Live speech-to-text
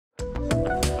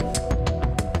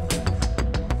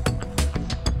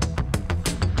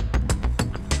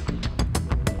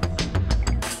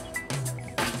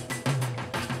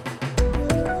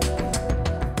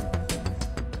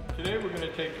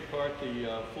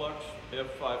FLUX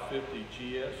F550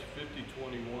 GS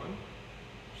 5021.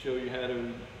 Show you how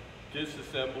to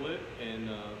disassemble it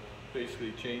and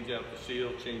basically change out the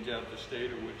seal, change out the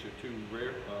stator, which are two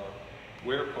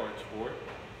wear parts for it.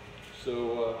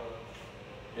 So,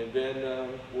 and then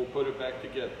we'll put it back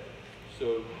together.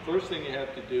 So first thing you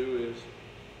have to do is,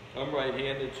 I'm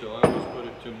right-handed, so I always put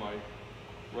it to my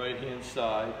right-hand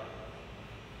side.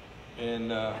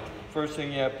 And first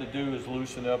thing you have to do is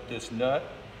loosen up this nut.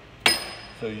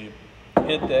 So you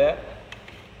hit that,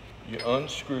 you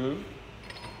unscrew.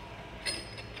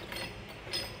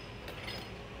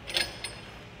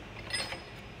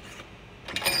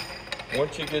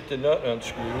 Once you get the nut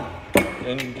unscrewed,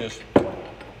 then you just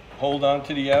hold on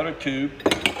to the outer tube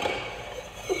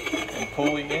and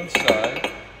pull the inside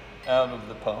out of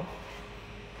the pump.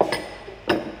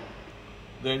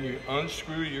 Then you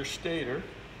unscrew your stator.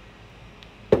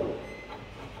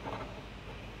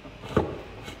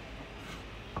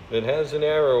 It has an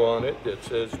arrow on it that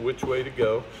says which way to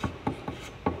go.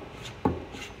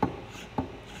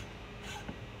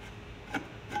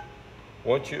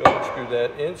 Once you unscrew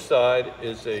that, inside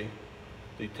is the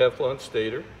Teflon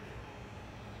stator.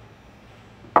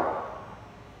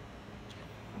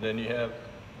 Then you have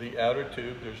the outer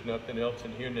tube. There's nothing else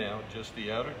in here now, just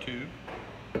the outer tube.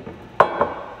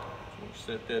 So we'll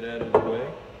set that out of the way.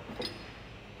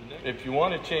 If you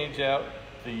want to change out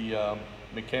the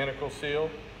mechanical seal,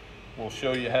 we'll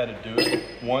show you how to do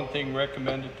it. One thing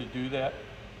recommended to do that,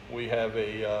 we have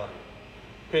a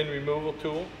pin removal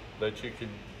tool that you can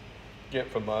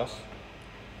get from us.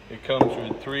 It comes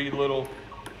with 3 little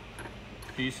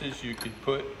pieces you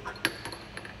could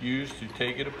use to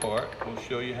take it apart. We'll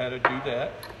show you how to do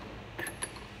that.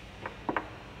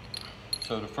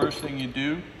 So the first thing you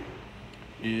do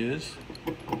is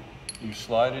you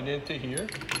slide it into here.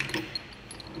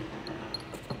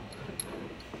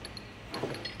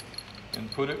 And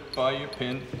put it by your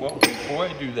pin. Well, before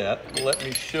I do that, let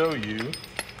me show you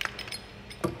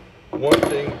one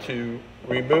thing to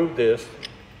remove this.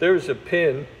 There's a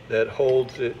pin that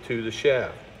holds it to the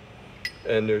shaft.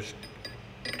 And there's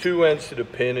 2 ends to the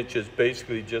pin. It's just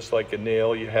basically just like a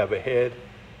nail. You have a head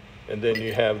and then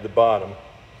you have the bottom.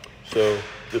 So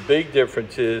the big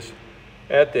difference is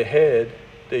at the head,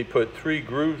 they put 3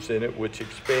 grooves in it, which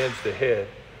expands the head.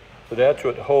 So that's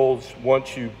what holds,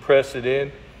 once you press it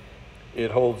in,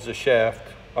 it holds the shaft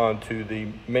onto the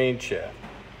main shaft.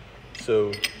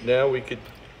 So now we could,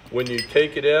 when you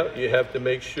take it out, you have to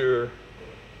make sure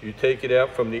you take it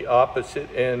out from the opposite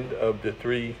end of the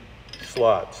 3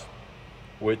 slots,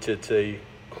 which it's a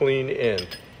clean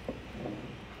end.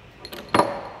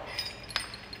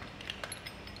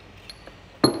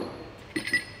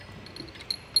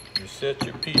 You set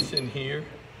your piece in here.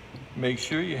 Make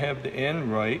sure you have the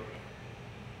end right.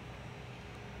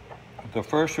 The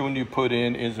first one you put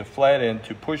in is a flat end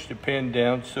to push the pin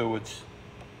down so it's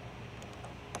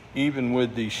even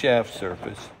with the shaft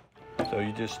surface. So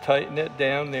you just tighten it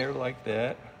down there like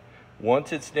that.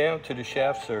 Once it's down to the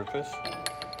shaft surface,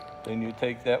 then you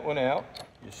take that one out.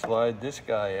 You slide this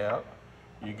guy out.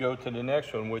 You go to the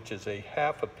next one, which is a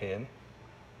 1/2 pin.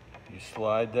 You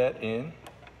slide that in.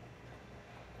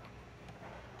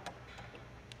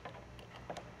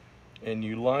 And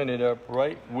you line it up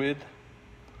right with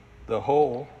the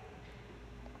hole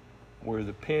where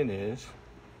the pin is,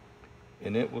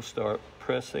 and it will start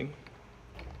pressing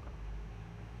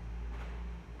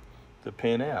the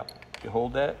pin out. You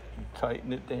hold that, you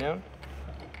tighten it down,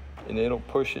 and it'll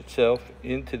push itself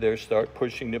into there, start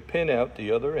pushing the pin out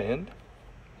the other end.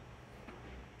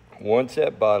 Once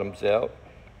that bottom's out,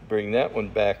 bring that one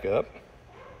back up.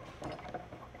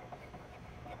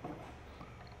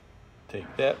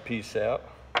 Take that piece out.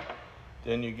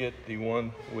 Then you get the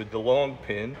one with the long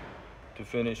pin to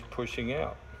finish pushing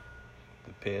out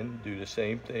the pin. Do the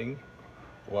same thing.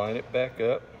 Line it back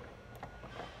up.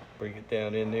 Bring it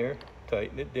down in there.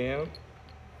 Tighten it down.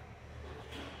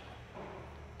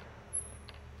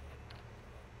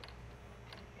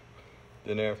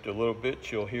 Then after a little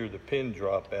bit, you'll hear the pin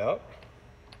drop out.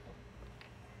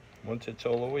 Once it's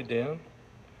all the way down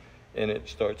and it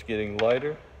starts getting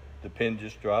lighter, the pin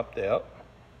just dropped out.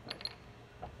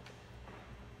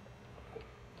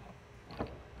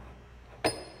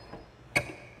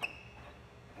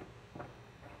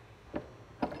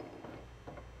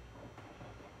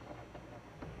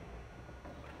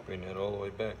 Bring that all the way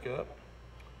back up.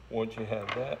 Once you have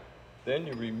that, then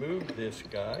you remove this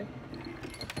guy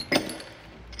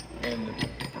and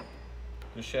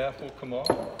the shaft will come off.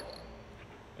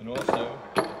 And also,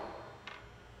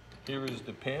 here is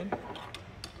the pin.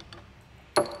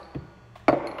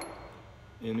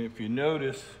 And if you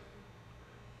notice,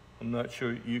 I'm not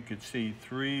sure you could see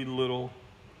 3 little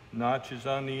notches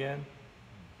on the end.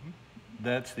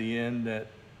 That's the end that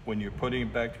when you're putting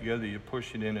it back together, you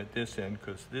push it in at this end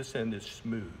because this end is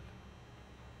smooth.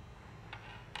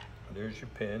 There's your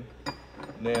pin.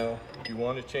 Now, you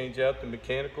want to change out the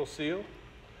mechanical seal.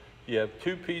 You have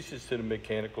 2 pieces to the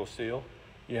mechanical seal.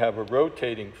 You have a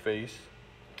rotating face,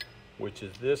 which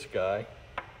is this guy,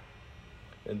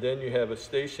 and then you have a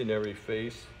stationary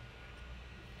face,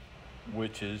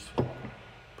 which is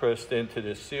pressed into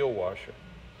this seal washer.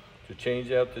 To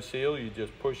change out the seal, you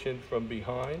just push in from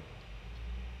behind,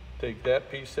 take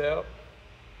that piece out,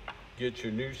 get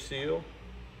your new seal.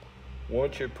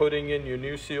 Once you're putting in your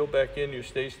new seal back in your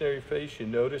stationary face, you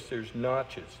notice there's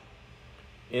notches.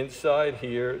 Inside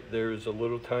here, there's a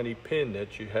little tiny pin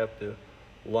that you have to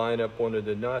line up one of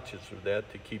the notches with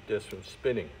that to keep this from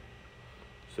spinning.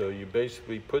 So you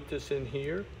basically put this in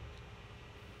here,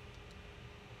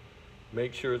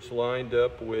 make sure it's lined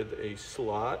up with a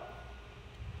slot,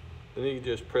 and then you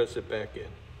just press it back in.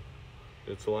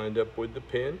 It's lined up with the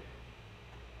pin,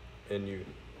 and you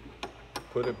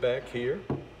put it back here.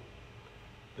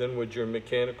 Then with your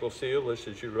mechanical seal, this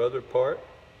is your other part.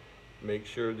 Make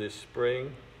sure this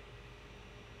spring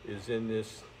is in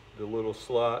the little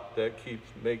slot that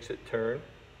makes it turn.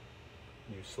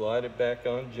 You slide it back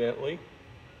on gently.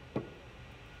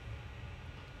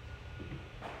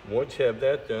 Once you have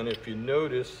that done, if you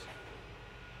notice,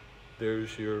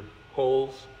 there's your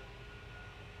holes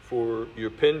for your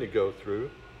pin to go through.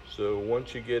 So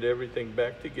once you get everything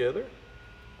back together,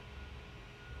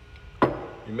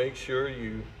 you make sure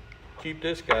you keep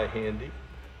this guy handy,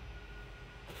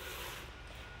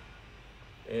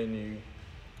 and you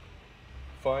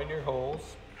find your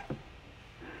holes.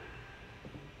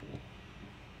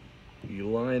 You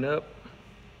line up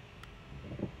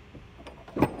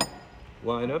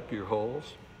your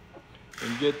holes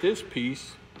and get this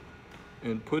piece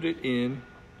and put it in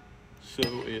so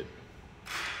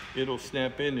it'll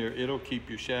snap in there. It'll keep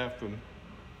your shaft from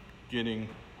getting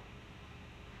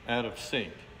out of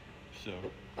sync. So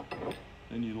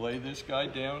then you lay this guy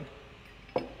down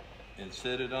and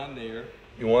set it on there.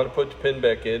 You want to put the pin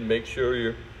back in. Make sure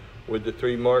you're with the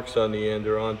 3 marks on the end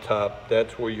are on top.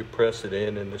 That's where you press it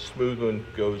in, and the smooth one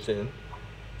goes in.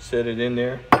 Set it in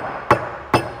there.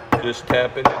 Just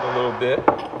tapping it a little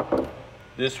bit.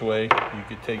 This way you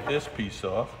could take this piece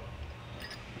off,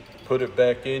 put it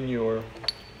back in your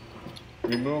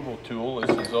removal tool.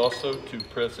 This is also to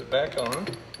press it back on.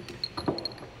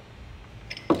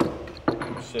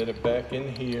 Set it back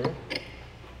in here.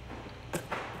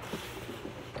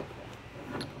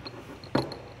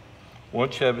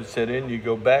 Once you have it set in, you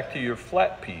go back to your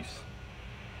flat piece.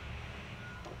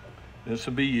 This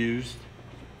will be used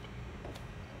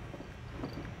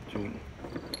to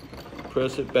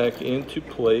press it back into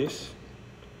place.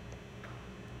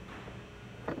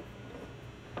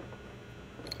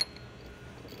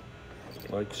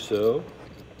 Like so.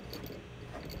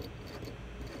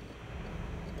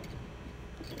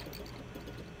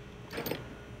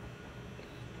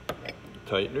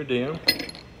 Tighten her down.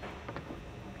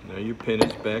 Now your pin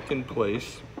is back in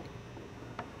place.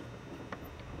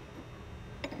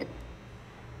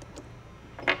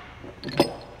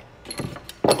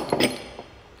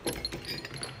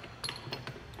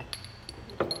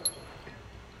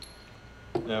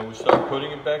 Now we start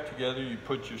putting it back together. You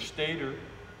put your stator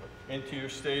into your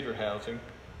stator housing.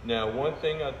 Now one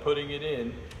thing on putting it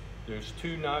in, there's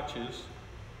 2 notches,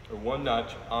 or 1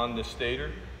 notch on the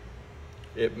stator.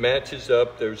 It matches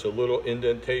up. There's a little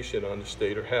indentation on the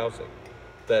stator housing.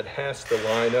 That has to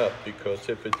line up, because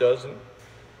if it doesn't,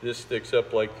 this sticks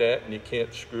up like that and you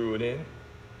can't screw it in.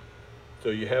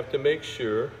 So you have to make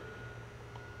sure,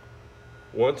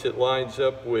 once it lines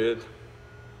up with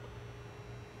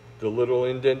the little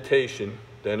indentation,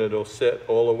 then it'll set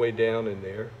all the way down in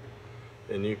there,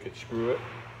 and you can screw it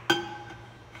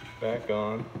back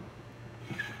on.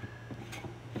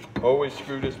 Always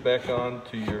screw this back on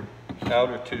to your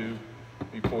outer tube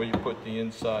before you put the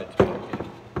insides back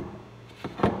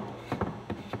in.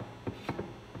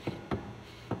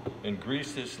 And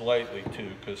grease this lightly too,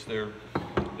 because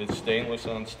it's stainless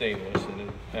on stainless, and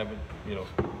it haven't,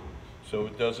 so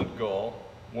it doesn't gall.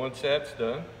 Once that's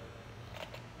done,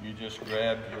 you just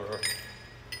grab your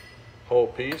whole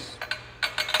piece,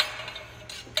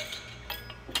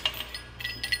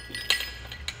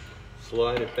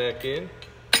 slide it back in,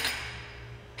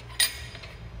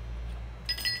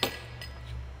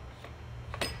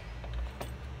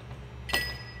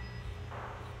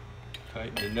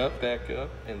 tighten the nut back up,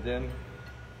 and then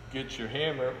get your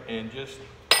hammer and just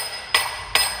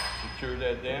secure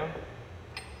that down.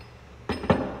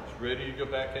 It's ready to go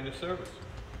back into service.